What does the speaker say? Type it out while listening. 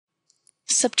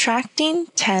Subtracting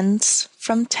tens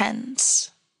from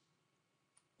tens.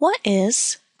 What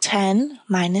is 10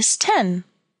 minus 10?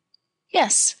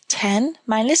 Yes, 10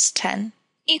 minus 10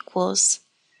 equals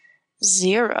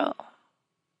 0.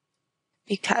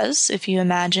 Because if you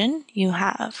imagine you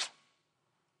have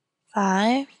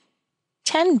 5,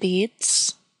 10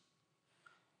 beads,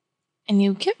 and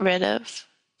you get rid of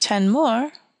 10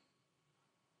 more,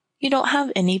 you don't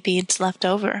have any beads left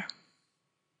over.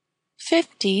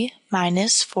 50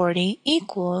 minus 40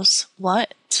 equals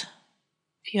what?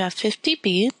 If you have 50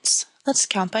 beads, let's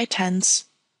count by tens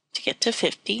to get to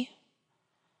 50.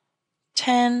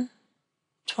 10,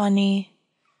 20,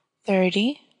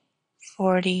 30,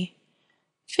 40,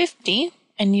 50,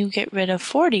 and you get rid of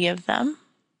 40 of them.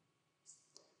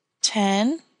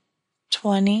 10,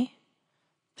 20,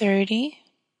 30,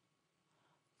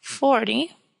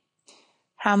 40.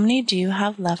 How many do you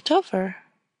have left over?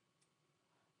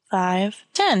 5,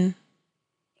 10.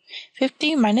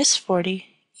 50 minus 40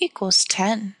 equals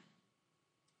 10.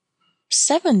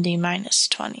 70 minus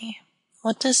 20.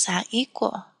 What does that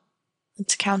equal?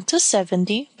 Let's count to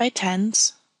 70 by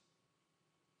tens.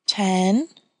 10,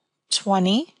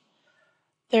 20,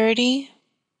 30,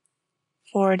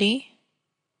 40,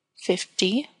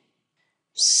 50,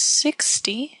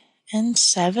 60, and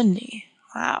 70.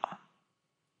 Wow.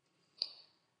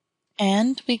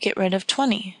 And we get rid of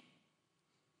 20.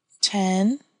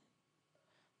 10,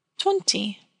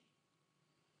 20.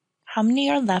 How many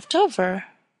are left over?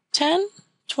 10,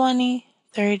 20,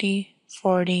 30,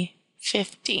 40,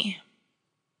 50.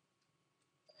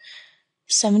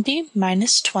 70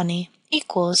 minus 20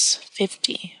 equals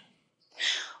 50.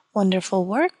 Wonderful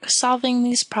work solving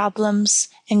these problems,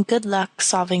 and good luck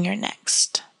solving your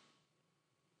next.